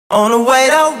On the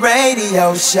Waito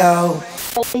radio show.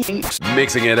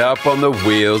 Mixing it up on the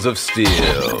wheels of steel.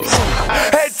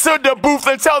 Head to the booth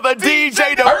and tell the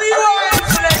DJ to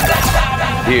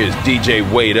Here's DJ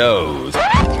Waito's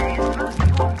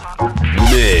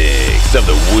Mix of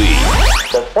the Week.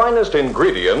 The finest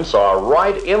ingredients are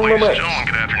right in the mix. Ladies and gentlemen,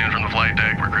 good afternoon from the flight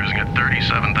deck. We're cruising at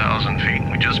 37,000 feet.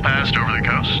 We just passed over the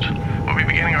coast. We'll be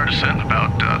beginning our descent in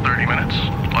about 30 minutes.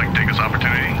 I'd like to take this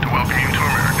opportunity to welcome you to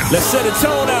America. Let's set a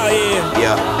tone out here.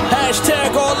 Yeah.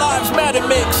 Hashtag All Lives Matter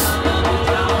Mix.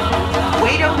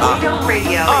 Waito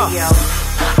radio.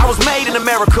 I was made in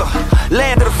America,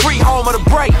 land of the free, home of the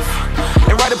brave.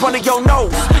 And right up under your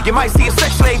nose, you might see a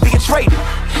sex slave being traded.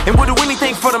 And we'll do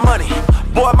anything for the money.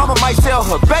 Boy, mama might sell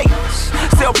her babies.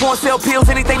 Sell porn, sell pills,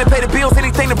 anything to pay the bills,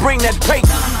 anything to bring that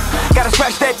pace. Gotta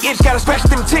scratch that itch, gotta scratch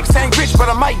them ticks. I ain't rich, but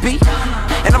I might be.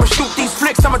 And I'ma shoot these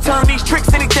flicks, I'ma turn these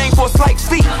tricks, anything for a slight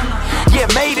fee. Yeah,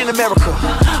 made in America.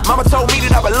 Mama told me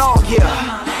that I belong here.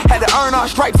 Had to earn our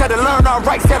stripes, had to learn our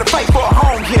rights, had to fight for a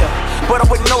home here. But I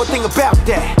wouldn't know a thing about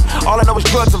that. All I know is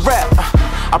drugs and rap.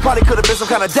 I probably could've been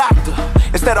some kind of doctor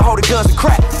instead of holding guns and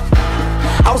crack.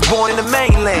 I was born in the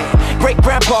mainland,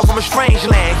 great-grandpa from a strange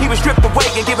land. He was stripped away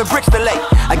and given bricks to lay.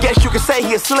 I guess you could say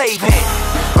he a slave hand,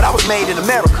 but I was made in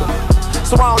America,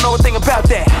 so I don't know a thing about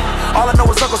that. All I know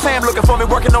is Uncle Sam looking for me,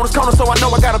 working on his corner, so I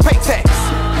know I gotta pay tax.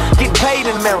 Getting paid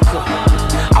in America,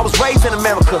 I was raised in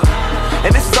America,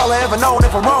 and this is all I ever known.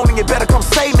 If I'm wrong, then you better come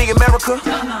save me, America.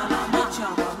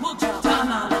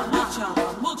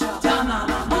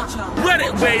 Let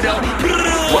it, Waito.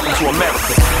 Welcome to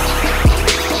America.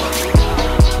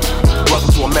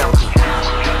 Welcome to America.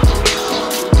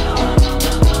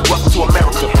 Welcome to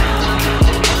America.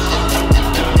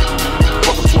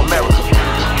 Welcome to America.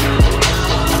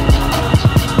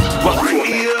 Welcome to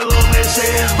America.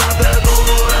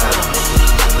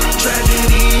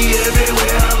 Tragedy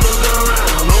everywhere I look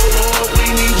around. Oh Lord, we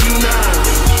need you now.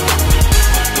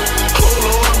 Oh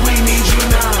Lord, we need you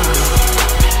now.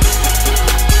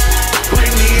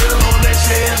 Bring me along, that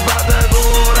shit's about to go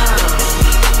down.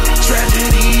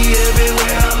 Tragedy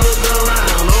everywhere I look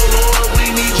around. Oh Lord, we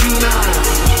need you now.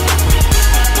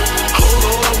 Oh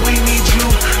Lord, we need you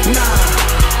now.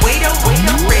 Waito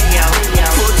radio.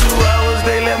 For 2 hours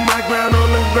they left my ground on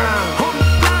the ground,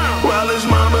 while his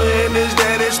mama and his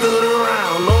daddy stood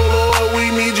around. Oh Lord,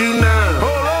 we need you now.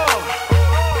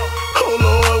 Oh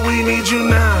Lord, we need you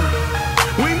now.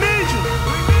 We need you.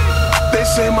 They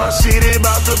say my city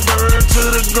about to burn to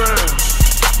the ground.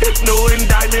 If no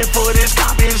indictment for this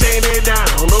cop is handed down.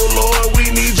 Oh Lord, we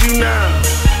need you now.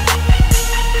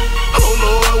 Oh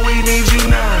Lord, we need you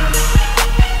now.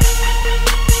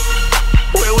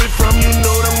 Where we from, you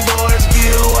know them boys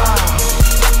get wild.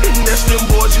 And that's them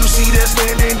boys you see that's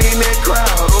standing in that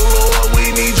crowd. Oh Lord, we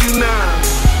need you now.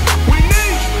 We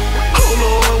need you. Oh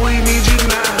Lord, we need you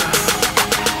now.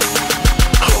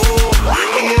 Oh,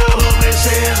 yeah, on this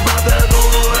hand's about to go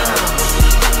down.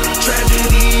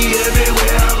 Tragedy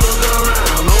everywhere I look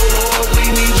around. Oh Lord, we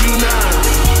need you now.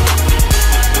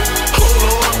 Oh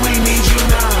Lord, we need you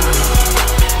now.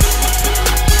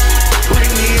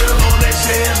 Bring me along, that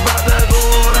hand's about to go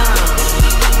down.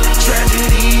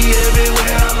 Tragedy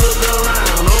everywhere I look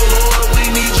around. Oh Lord, we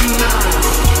need you now.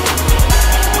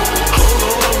 Oh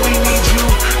Lord, we need you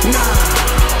now.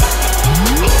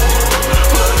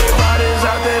 Bloody bodies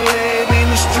out there laying in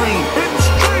the street.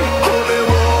 Holy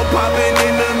war popping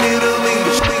in the Middle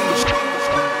East.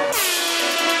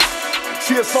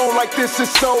 See, a song like this is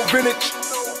so vintage,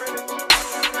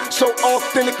 so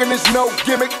authentic, and there's no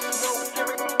gimmick.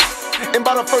 And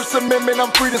by the First Amendment,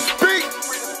 I'm free to speak.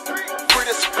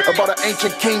 About an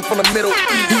ancient king from the Middle East.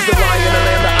 He's the lion, the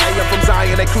lamb, the iron from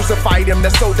Zion. They crucified him,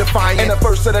 they're so defiant. And the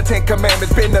first of the 10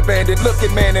 commandments been abandoned. Look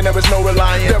at man, and there is no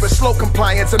reliance. There is slow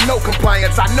compliance and no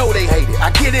compliance. I know they hate it. I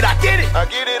get it, I get it. I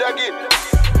get it, I get it.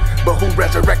 But who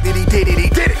resurrected? He did it, he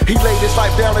did it. He laid his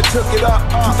life down and took it up.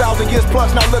 2,000 years plus,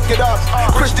 now look at us.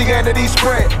 Christianity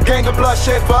spread, gang of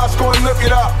bloodshed for us, go and look it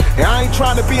up. And I ain't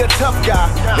trying to be a tough guy,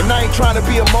 and I ain't trying to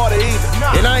be a martyr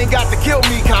either. And I ain't got the kill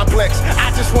me complex, I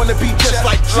just want to be just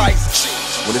like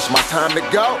Jesus. When it's my time to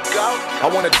go, I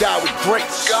want to die with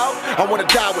grace. I want to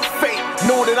die with faith,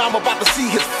 knowing that I'm about to see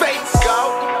his face.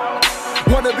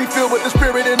 Want to be filled with the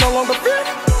Spirit and no longer fear.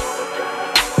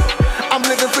 I'm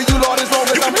living for you, Lord, as long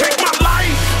as I'm here. You can take my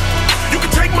life. You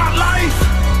can take my life.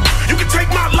 You can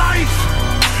take my life.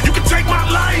 You can take my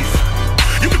life.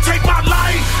 You can take my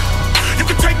life. You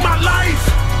can take my life.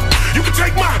 You can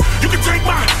take my. You can take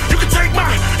my. You can take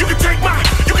my. You can take my.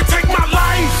 You can take my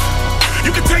life.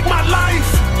 You can take my life.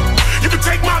 You can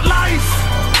take my life.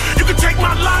 You can take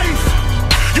my life.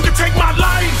 You can take my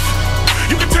life.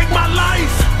 You can take my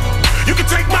life.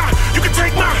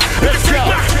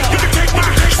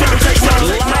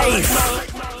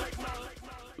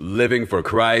 living for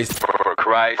Christ. For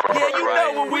Christ. Yeah, you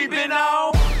know what we've been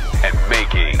on. And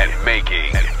making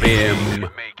him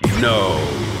know.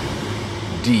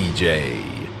 DJ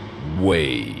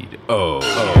Wade.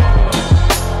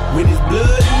 When it's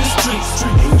blood in the streets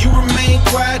and you remain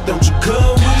quiet, don't you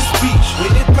come with a speech.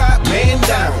 When it pop, man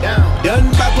down,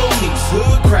 done by police,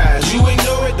 hood cries, you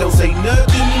ignore it, don't say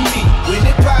nothing to me. When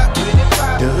it pop,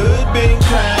 the hood been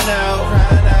crying out,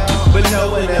 but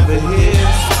no one ever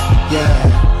hears,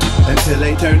 yeah, until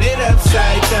they turn it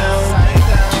upside down.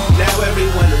 Now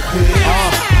everyone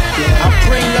appears. I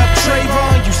bring up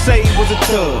Trayvon, you say he was a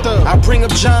thug. I bring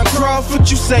up John Crawford,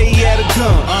 you say he had a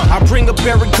gun. I bring up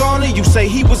Eric Garner, you say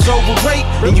he was overweight.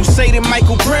 And you say that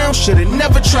Michael Brown should've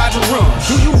never tried to run.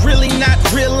 Do you really not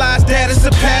realize that it's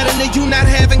a pattern of you not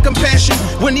having compassion?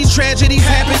 When these tragedies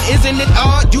happen, isn't it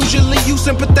odd? Usually you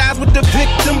sympathize with the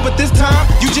victim, but this time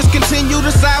you just continue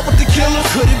to side with the killer.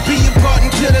 Could it be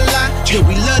important to the lie? Yeah,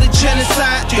 we love the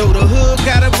genocide. Though the hood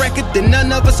got a record that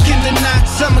none of us can deny.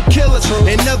 Some are killers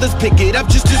and others pick it up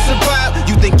just to survive.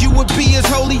 You think you would be as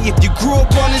holy if you grew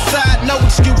up on this side? No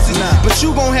excuses, but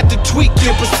you gon' have to tweak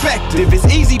your perspective. It's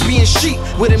easy being sheep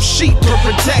with them sheep are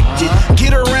protected.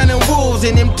 Get around them wolves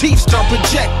and them teeth start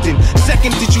projecting.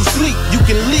 Second that you sleep, you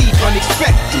can leave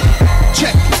unexpected.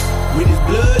 Check it. When it's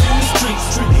blood in the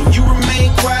streets and you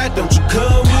remain quiet, don't you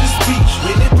come with a speech.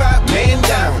 When it pop, man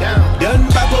down, done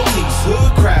by police,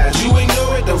 hood cries, you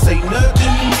ignore it, don't say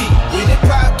nothing to me. When it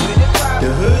pop, the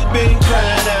hood been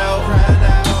crying out,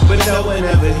 but no one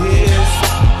ever hears,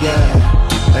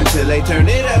 yeah, until they turn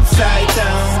it upside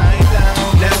down.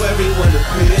 Now everyone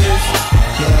appears,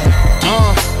 yeah.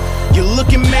 You're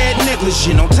looking mad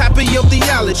negligent on top of your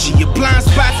theology. Your blind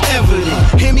spots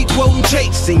evident. Hear me quoting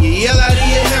Json, you yell out of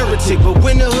your heretic. But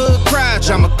when the hood cries,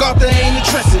 John MacArthur ain't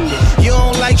addressing it. You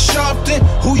don't like Sharpton,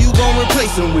 who you gon'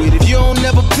 replace him with? If you don't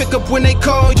never pick up when they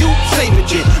call you, save it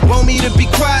yet. Want me to be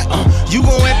quiet? You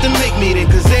gon' have to make me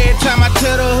then. Cause every time I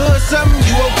tell the hood something,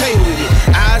 you okay with it.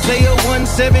 Isaiah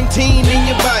 1:17 in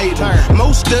your Bible.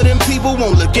 Most of them people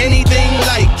won't look anything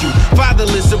like you.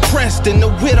 Fatherless, oppressed, and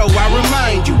the widow, I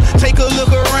remind you. Take a look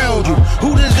around you.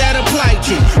 Who does that apply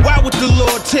to? Why would the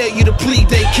Lord tell you to plead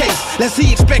their case? Lest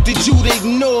he expected you to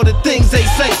ignore the things they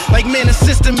say. Like, man, the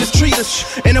system mistreat us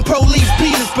and the police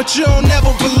beat us, but you don't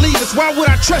never believe us. Why would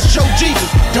I trust your Jesus?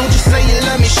 Don't you say you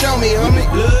love me, show me, homie.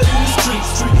 Blood in the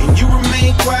streets and you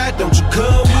remain quiet, don't you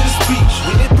come with a speech.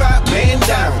 When it pop, man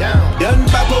down, done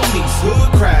by police, hood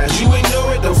cries, you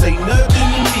ignore it, don't say nothing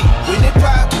to me. When it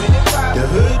pop, the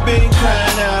hood been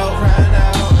crying out,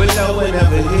 but no one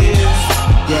ever hears,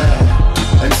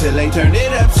 yeah, until they turn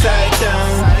it upside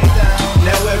down.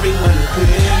 Now everyone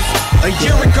appears. A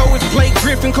year ago, it's Blake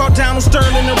Griffin called Donald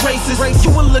Sterling a racist. You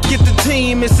will look at the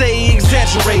team and say he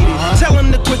exaggerated. Tell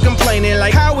him to quit complaining,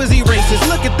 like how is he racist?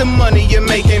 Look at the money you're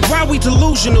making. Why we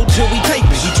delusional till we tape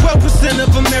it? 12%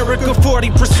 of America,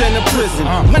 40% of prison.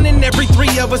 One in every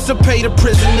 3 of us are paid a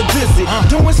prison to visit.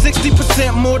 Doing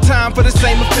 60% more time for the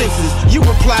same offenses. You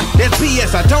reply, that's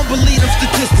BS, I don't believe them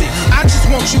statistics. I just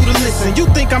want you to listen. You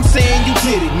think I'm saying you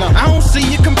did it? I don't see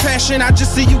your compassion, I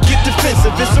just see you get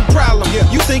defensive. It's a problem.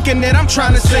 You thinking that I'm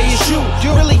trying to say it's you.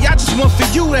 Really, I just want for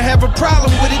you to have a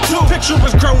problem with it too. Picture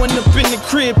us growing up in the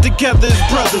crib together as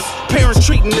brothers. Parents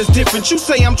treating us different. You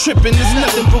say I'm tripping, it's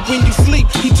nothing. But when you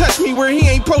sleep, he touch me where he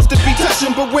ain't supposed to be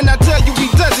touching. But when I tell you he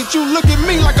does it, you look at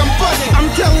me like I'm bugging. I'm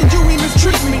telling you he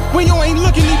mistreats me. When you ain't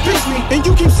looking, he beats me. And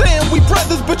you keep saying we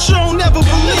brothers, but you don't never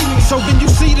believe me. So when you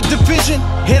see the division,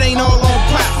 it ain't all on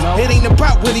Pop. It ain't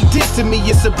about what he did to me,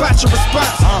 it's about your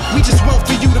response. We just want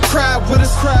for you to cry with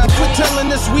us. And quit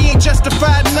telling us we ain't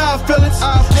justified in our feelings.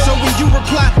 So when you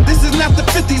reply, this is not the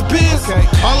 50s biz.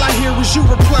 All I hear is you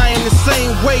replying the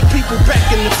same way people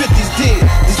back in the 50s did.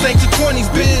 This ain't the 20s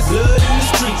biz. Blood in the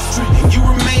streets and you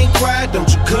remain quiet, don't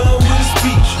you come with a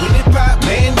speech. When it pop,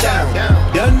 man down,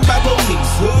 done by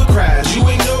police, hood cries, you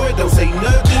ignore it, don't say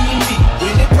nothing to me.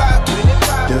 When it pop,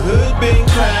 the hood been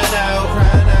crying out,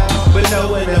 but no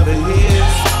one ever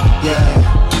hears,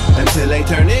 yeah, until they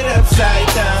turn it upside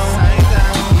down.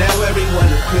 Now everyone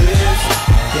appears,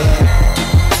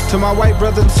 yeah. To my white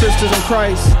brothers and sisters in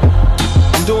Christ,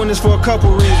 I'm doing this for a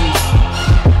couple reasons.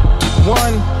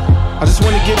 One, I just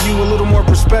want to give you a little more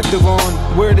perspective on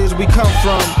where it is we come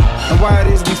from and why it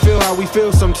is we feel how we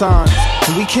feel sometimes.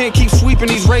 And we can't keep sweeping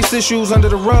these race issues under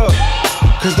the rug,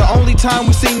 cause the only time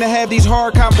we seem to have these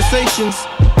hard conversations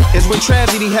is when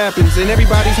tragedy happens and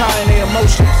everybody's high in their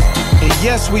emotions. And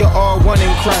yes, we are all one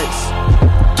in Christ,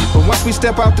 but once we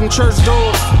step out them church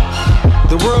doors,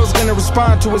 the world's gonna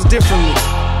respond to us differently.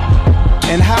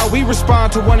 And how we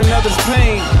respond to one another's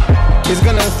pain is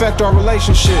gonna affect our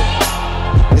relationship.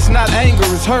 It's not anger,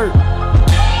 it's hurt.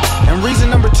 And reason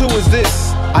number 2 is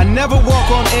this: I never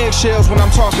walk on eggshells when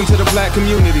I'm talking to the black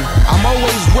community. I'm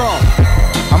always raw.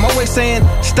 I'm always saying,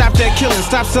 stop that killing,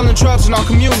 stop selling drugs in our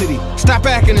community, stop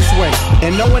acting this way.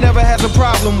 And no one ever has a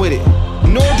problem with it.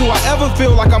 Nor do I ever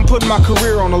feel like I'm putting my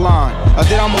career on the line, or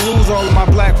that I'm gonna lose all of my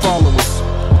black followers.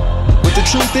 But the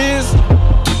truth is,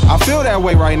 I feel that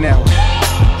way right now.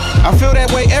 I feel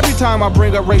that way every time I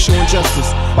bring up racial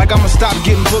injustice. Like I'ma stop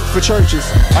getting booked for churches,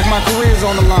 like my career's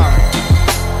on the line.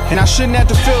 And I shouldn't have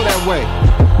to feel that way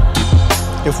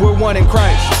if we're one in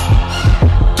Christ.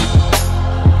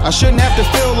 I shouldn't have to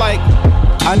feel like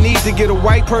I need to get a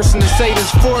white person to say this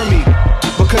for me,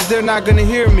 because they're not gonna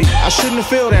hear me. I shouldn't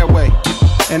feel that way,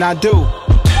 and I do.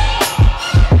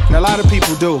 And a lot of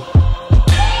people do.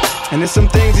 And there's some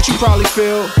things that you probably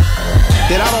feel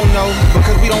that I don't know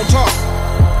because we don't talk.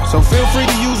 So feel free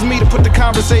to use me to put the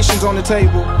conversations on the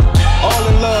table, all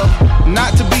in love,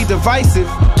 not to be divisive,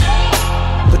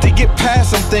 but to get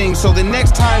past some things so the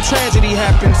next time tragedy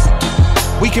happens,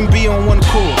 we can be on one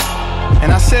accord.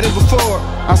 And I said it before,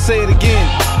 I'll say it again.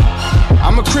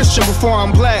 I'm a Christian before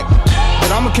I'm black,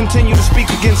 but I'ma continue to speak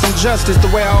against injustice the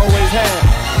way I always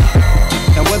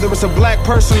have. And whether it's a black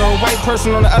person or a white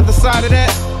person on the other side of that,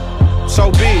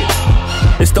 so be it.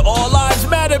 It's the All Lives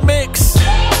Matter mix.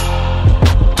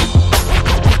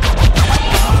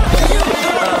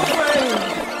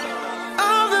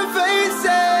 All the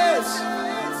faces,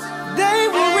 they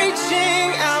were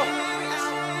reaching out.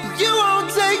 You won't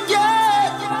take it,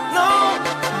 no.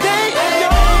 They are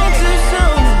gone too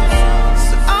soon.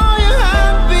 So are you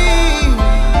happy?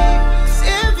 'Cause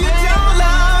if you don't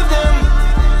love them,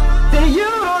 then you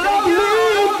don't love me.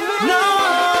 No.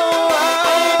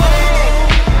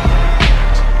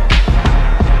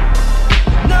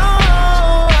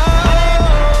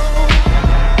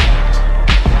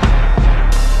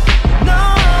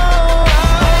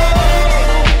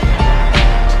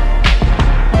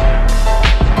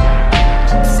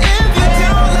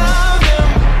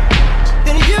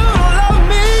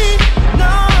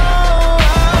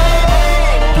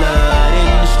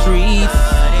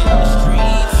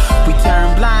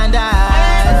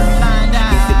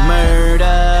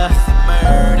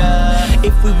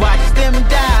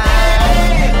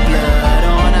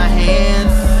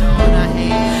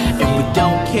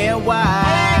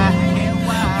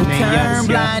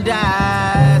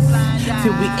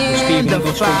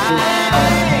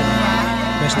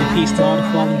 Rest in peace to all the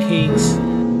fallen kings.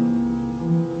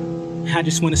 I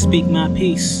just want to speak my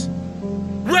peace.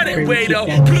 Let it wait up.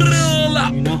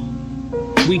 You know?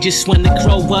 We just wanna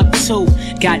grow up too.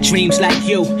 Got dreams like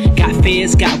you, got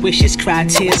fears, got wishes, cry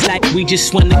tears like we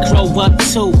just wanna grow up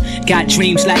too. Got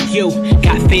dreams like you,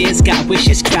 got fears, got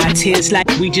wishes, cry tears like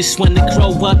we just wanna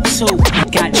grow up too.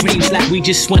 Got dreams like we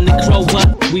just wanna grow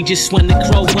up, we just wanna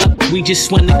grow up, we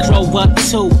just wanna grow up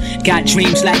too. Got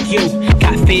dreams like you,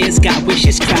 got fears, got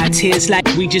wishes, cry tears like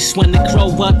we just wanna grow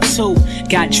up too.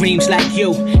 Got dreams like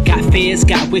you, got fears,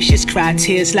 got wishes, cry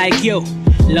tears like you.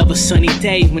 Love a sunny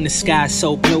day when the sky's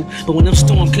so blue, but when them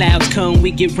storm clouds come,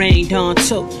 we get rained on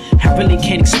too. I really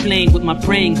can't explain what my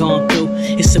brain gone through.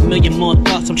 It's a million more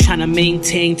thoughts I'm trying to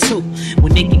maintain too.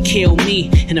 When they can kill me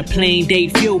in a plain day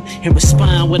view, and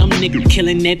respond with them niggas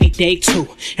killing every day too.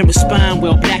 And respond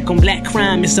well, black on black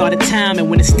crime is all the time. And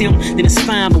when it's them, then it's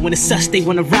fine, but when it's us, they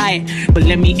wanna riot. But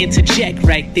let me interject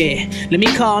right there. Let me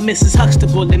call Mrs.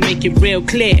 Huxtable and make it real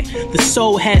clear. The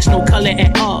soul has no color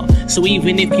at all. So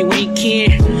even if you ain't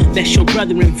care, that's your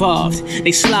brother involved.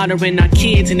 They slaughtering our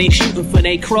kids and they shooting for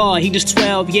they crawl. He just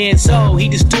 12 years old, he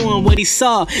just doing what he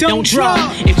saw. Don't draw.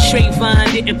 If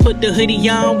Trayvon didn't put the hoodie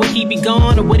on, would he be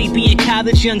gone or would he be in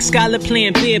college? Young scholar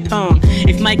playing beer pong.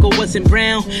 If Michael wasn't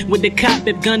brown, would the cop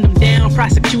have gunned him down?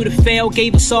 Prosecutor failed,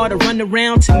 gave us all to run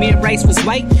around. Tamir Rice was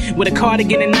white with a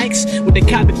cardigan and Nikes. Would the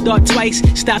cop have thought twice?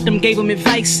 Stopped him, gave him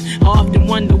advice. I often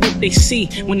wonder what they see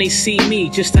when they see me.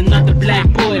 Just another black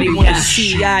boy, they wanna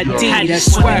see ID.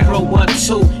 That's why I grow up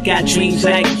too. Got dreams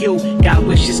like you, got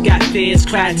wishes, got fears,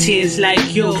 cry tears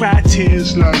like you. Cry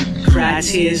tears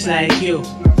like you.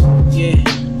 Yeah.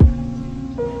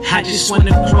 I just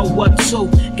wanna grow up too.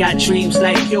 Got dreams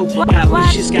like you, got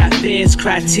wishes, got fears,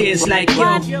 cry tears like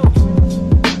you.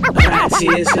 Cry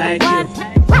tears like you.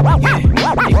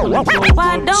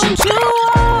 Why don't you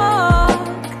walk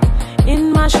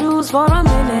in my shoes for a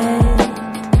minute?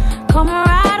 Come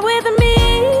ride with me,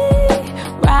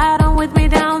 ride on with me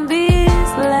down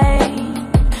this lane.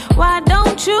 Why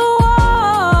don't you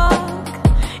walk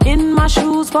in my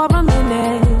shoes for a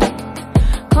minute?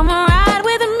 Come ride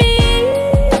with me,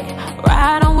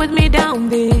 ride on with me down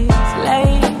this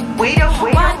lane. Why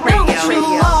don't you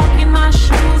walk in my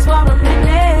shoes for a minute?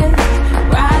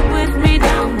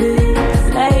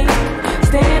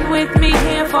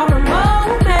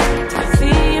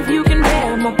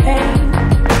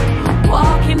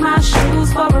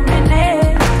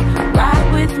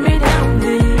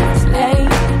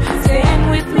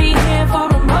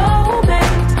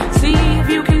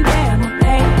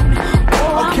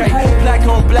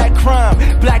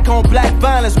 that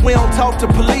violence, we don't talk to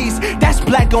police. That's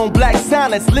black on black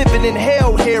silence, living in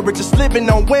hell here, or just living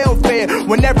on welfare.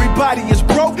 When everybody is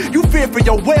broke, you fear for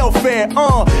your welfare.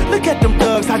 Look at them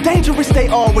thugs, how dangerous they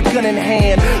are with gun in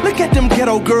hand. Look at them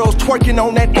ghetto girls twerking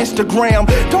on that Instagram.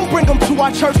 Don't bring them to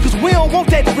our church, cause we don't want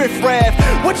that riffraff.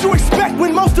 What you expect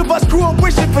when most of us grew up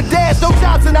wishing for dads? No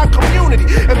jobs in our community,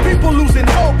 and people losing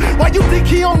hope. Why you think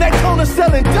he on that corner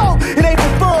selling dope? It ain't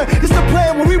for fun, it's a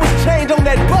plan when we was chained on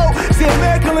that boat. See,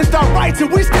 America lynched our rights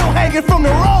and we still hanging from the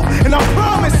rope. And I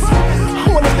promise, I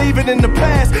wanna leave it in the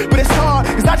past, but it's hard,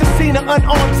 cause I just seen an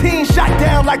unarmed teen shot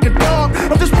down like a dog.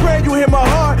 I'm just praying you hear my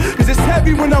heart, cause it's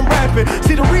heavy when I'm rapping.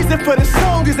 See, the reason for the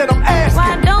song is that I'm asking,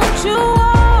 why don't you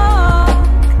walk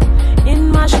in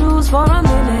my shoes for a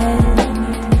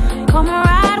minute? Come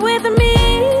ride with me,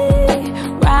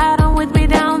 ride on with me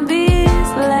down this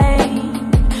lane.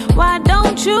 Why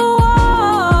don't you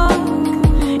walk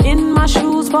in my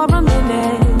shoes for a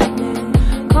minute?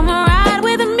 Come ride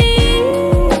with me,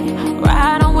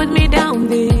 ride on with me down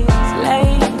this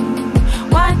lane.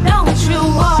 Why don't you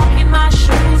walk in my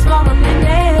shoes for a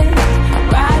minute?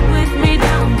 Ride with me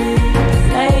down this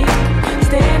lane.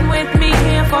 Stand with me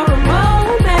here for a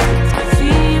moment.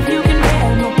 See if you can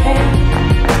bear no pain.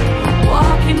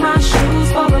 Walk in my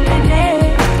shoes for a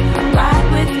minute. Ride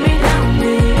with me down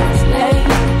this lane.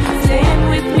 Stand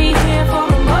with me here for a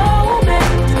moment.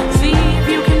 See if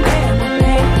you can bear no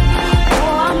pain.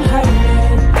 Oh, I'm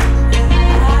hurting.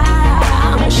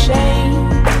 I'm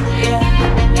ashamed.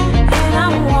 Yeah. And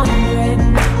I'm wondering,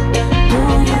 do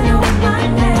you know my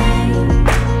name?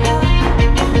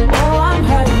 Oh, I'm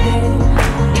hurting.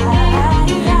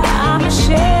 I'm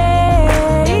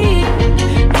ashamed.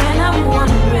 And I'm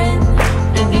wondering,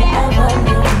 do you ever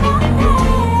know my name?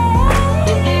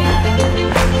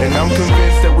 And I'm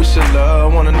convinced that we should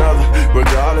love one another.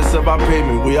 Regardless of our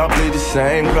payment, we all bleed the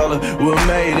same color. We're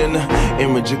made in the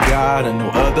image of God and no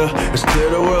other. It's clear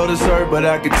the world is hurt, but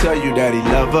I can tell you that he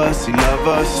love us, he love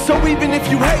us. so even if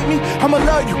you hate me, I'ma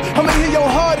love you. I'ma hear your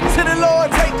heart until the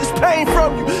Lord take this pain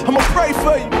from you. I'ma pray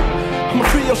for you, I'ma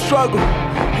feel your struggle.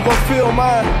 You gon' feel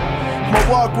mine, I'ma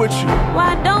walk with you.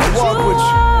 Why don't you walk with you.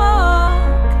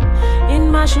 walk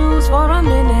in my shoes for a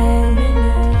minute?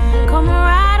 Come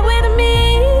ride with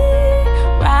me,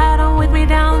 ride on with me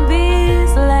down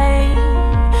this lane.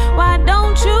 Why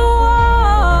don't you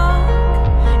walk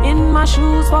in my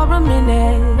shoes for a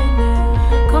minute?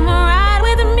 Come ride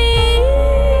with me,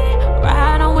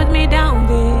 ride on with me down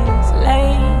this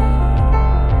lane.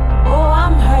 Oh,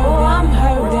 I'm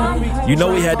hurting. You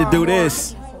know we had to do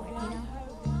this.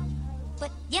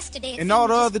 And all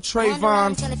the other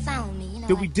Trayvons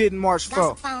that we didn't march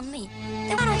for,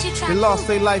 they lost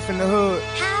their life in the hood.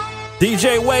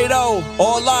 DJ Wado,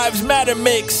 All Lives Matter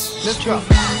mix. Let's go.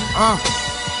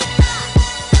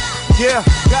 Yeah,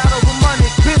 God over money,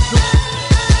 Bizzle.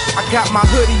 I got my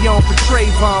hoodie on for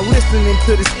Trayvon, listening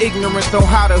to this ignorance on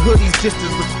how the hoodie's just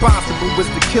as responsible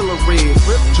as the killer is.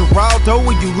 Geraldo,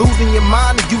 are you losing your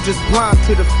mind or you just blind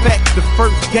to the fact the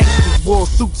first gangsters wore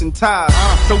suits and ties?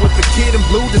 So if a kid in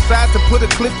blue decides to put a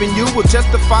clip in you, we'll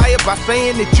justify it by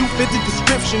saying that you fit the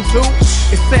description too?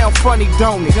 It sounds funny,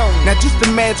 don't it? Now just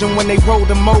imagine when they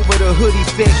rolled him over, the hoodie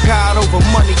said God over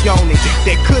money on it.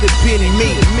 That could have been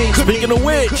me. Speaking of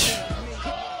which,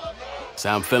 So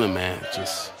I'm feeling, man,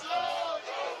 just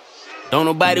don't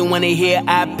nobody wanna hear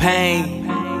our pain.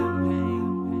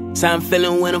 So I'm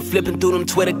feeling when I'm flipping through them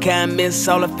Twitter comments,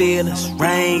 all I feel is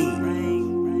rain.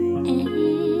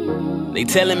 They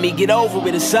telling me get over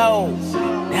it, it's old.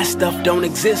 That stuff don't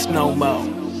exist no more.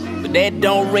 But that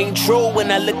don't ring true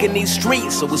when I look in these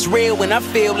streets. So it's real when I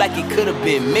feel like it could have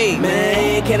been me.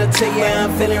 Man, can I tell you how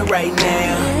I'm feeling right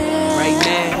now? Right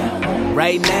now,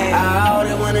 right now. All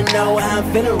they wanna know how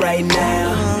I'm feeling right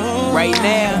now. Right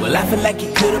now, well I feel like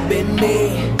it could've been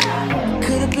me.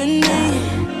 Could've been me.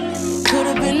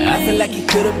 Could've been me. I feel like it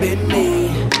could've been me.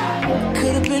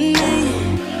 Could've been me.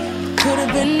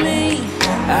 Could've been me.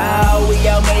 Oh, we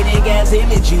all made in God's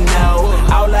image, you know.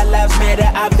 All our lives matter,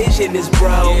 our vision is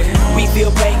broke. We feel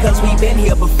pain cause we've been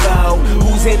here before.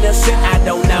 Who's innocent, I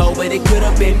don't know, but it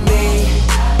could've been me.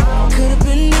 Could've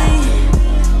been me.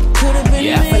 Could've been me.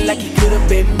 Yeah, I feel like it could've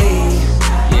been me.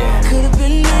 Yeah. Could've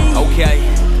been me. Okay.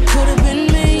 Could've been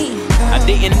me. I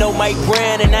didn't know Mike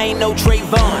Brown and I ain't know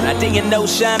Trayvon. I didn't know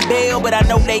Sean Bell, but I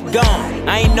know they gone.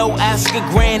 I ain't know Oscar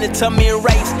Grant and Tommy and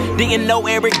Rice. Didn't know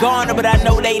Eric Garner, but I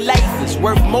know they life is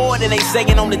worth more than they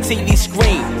saying on the TV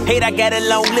screen. Hate, I got a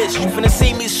long list, you finna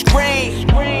see me scream.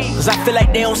 Cause I feel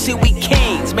like they don't see we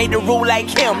kings. Made the rule like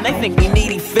him, they think we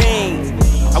needy fiends.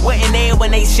 I wasn't there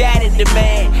when they shattered the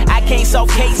man. I can't solve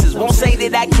cases, won't say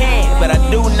that I can, but I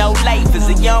do know life as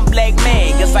a young black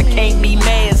man. Guess I can't be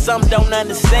mad, some don't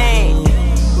understand,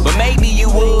 but maybe you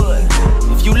would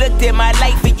if you looked at my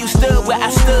life and you stood where I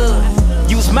stood.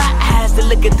 Use my eyes to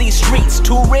look at these streets,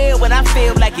 too real when I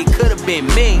feel like it could have been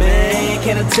me. Man,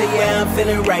 can I tell you how I'm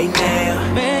feeling right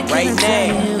now? Man, right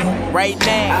now, right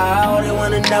now. I only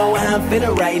wanna know how I'm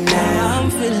feeling right now.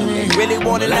 I'm feeling it. Really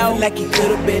wanna know like it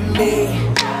could have been me.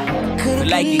 Feel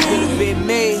like it could have been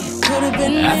me.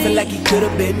 I feel like it could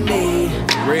have been me.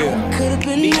 Real.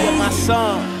 Me and my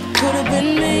son. Could have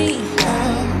been me.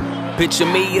 Picture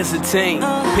me as a teen,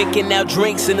 picking out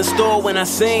drinks in the store when I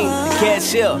sing. The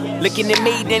cashier looking at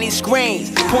me, then he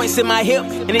screams, points at my hip,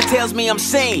 and it tells me I'm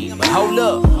sane. But hold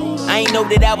up, I ain't know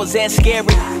that I was that scary,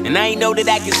 and I ain't know that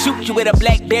I could shoot you with a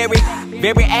BlackBerry.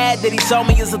 Very odd that he saw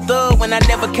me as a thug when I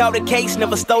never caught a case,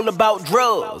 never stole about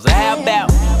drugs. Or how about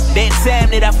that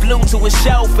time that I flew to a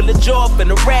show full of joy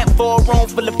and a rap for a room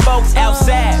full of folks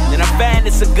outside? Then I find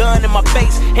it's a gun in my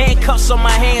face, handcuffs on my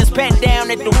hands, pat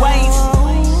down at the waist.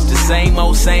 The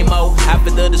same old, I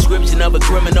fit the description of a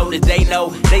criminal that they know.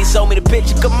 They sold me the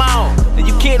picture, come on. Are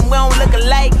you kidding, we don't look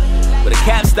alike? But the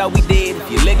cops thought we did,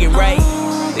 if you're looking right.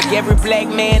 Think every black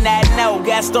man I know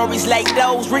got stories like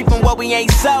those, reaping what we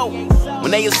ain't sold.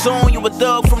 When they assume you a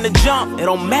thug from the jump, it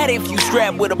don't matter if you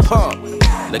strapped with a pump.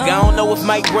 Look, I don't know if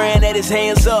Mike Brand had his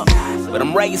hands up, but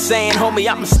I'm right saying, homie,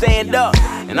 I'ma stand up.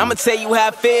 And I'ma tell you how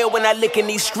I feel when I look in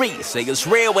these streets. Say it's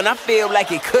real when I feel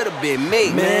like it could've been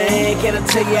me. Man, can I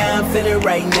tell you how I'm feeling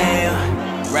right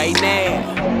now? Right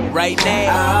now, right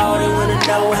now. I only wanna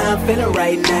know how I'm feeling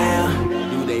right now.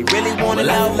 Do they really wanna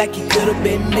know like it could've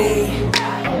been me?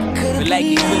 Feel like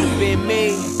it could've been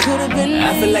me.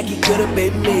 I feel like it could've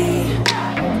been me.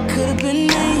 Could've been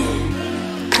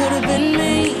me. Could've been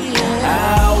me.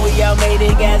 Oh, we all made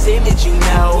in God's image, you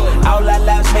know. All our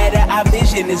lives matter, our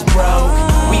vision is broke.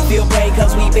 We feel pain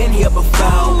cause we've been here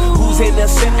before. Who's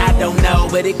innocent, I don't know,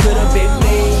 but it could've been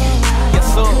me.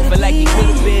 Yes, sir, feel like it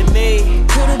could've been me.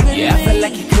 Yeah, I feel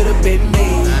like it could've been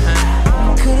me.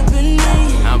 Could've been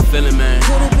me. I'm feeling, man.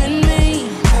 Could've been me.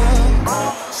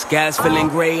 Skies feeling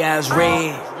gray, eyes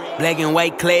red. Black and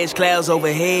white clash clouds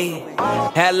overhead.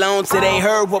 How long till they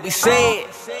heard what we said?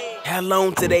 How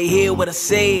long till they hear what I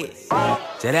said?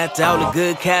 Shout out to all the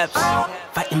good cops,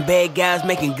 fighting bad guys,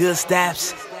 making good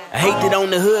stops. I hate that on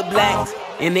the hood blacks.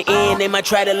 In the end, they might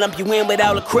try to lump you in with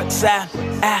all the crooks. I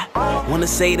wanna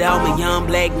say to all my young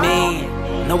black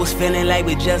men, know it's feeling like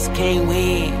we just can't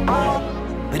win.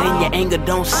 But in your anger,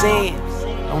 don't sin.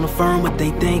 Don't affirm what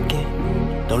they thinking.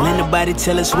 Don't let nobody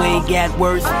tell us we ain't got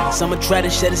worth. Some'll try to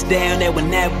shut us down, that will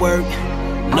not work.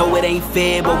 Know it ain't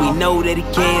fair, but we know that he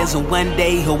cares. And one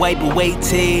day he'll wipe away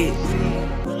tears.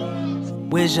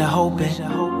 Where's your hope at?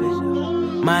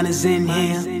 Mine is in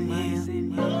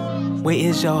him. Where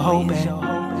is your hope at?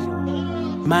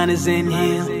 Mine is in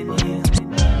him.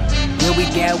 Yeah, we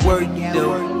got work to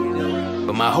do,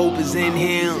 but my hope is in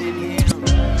him.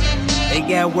 They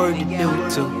got work to do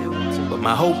too, but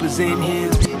my hope is in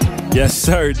him. Yes,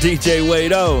 sir, DJ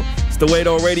Wado. It's the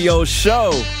Wado Radio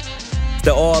Show.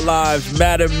 The All Lives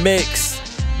Matter mix.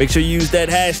 Make sure you use that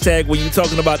hashtag when you're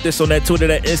talking about this on that Twitter,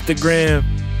 that Instagram,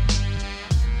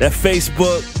 that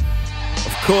Facebook.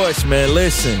 Of course, man,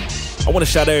 listen. I want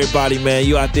to shout everybody, man.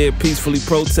 You out there peacefully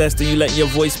protesting, you letting your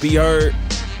voice be heard.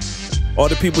 All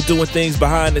the people doing things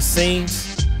behind the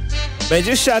scenes. Man,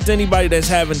 just shout to anybody that's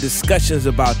having discussions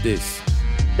about this.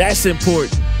 That's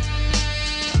important.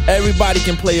 Everybody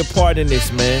can play a part in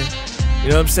this, man. You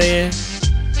know what I'm saying?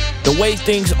 The way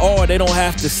things are, they don't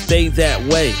have to stay that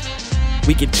way.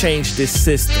 We can change this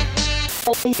system.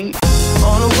 On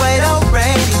the Wado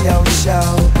Radio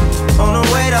Show. On the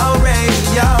Wado Radio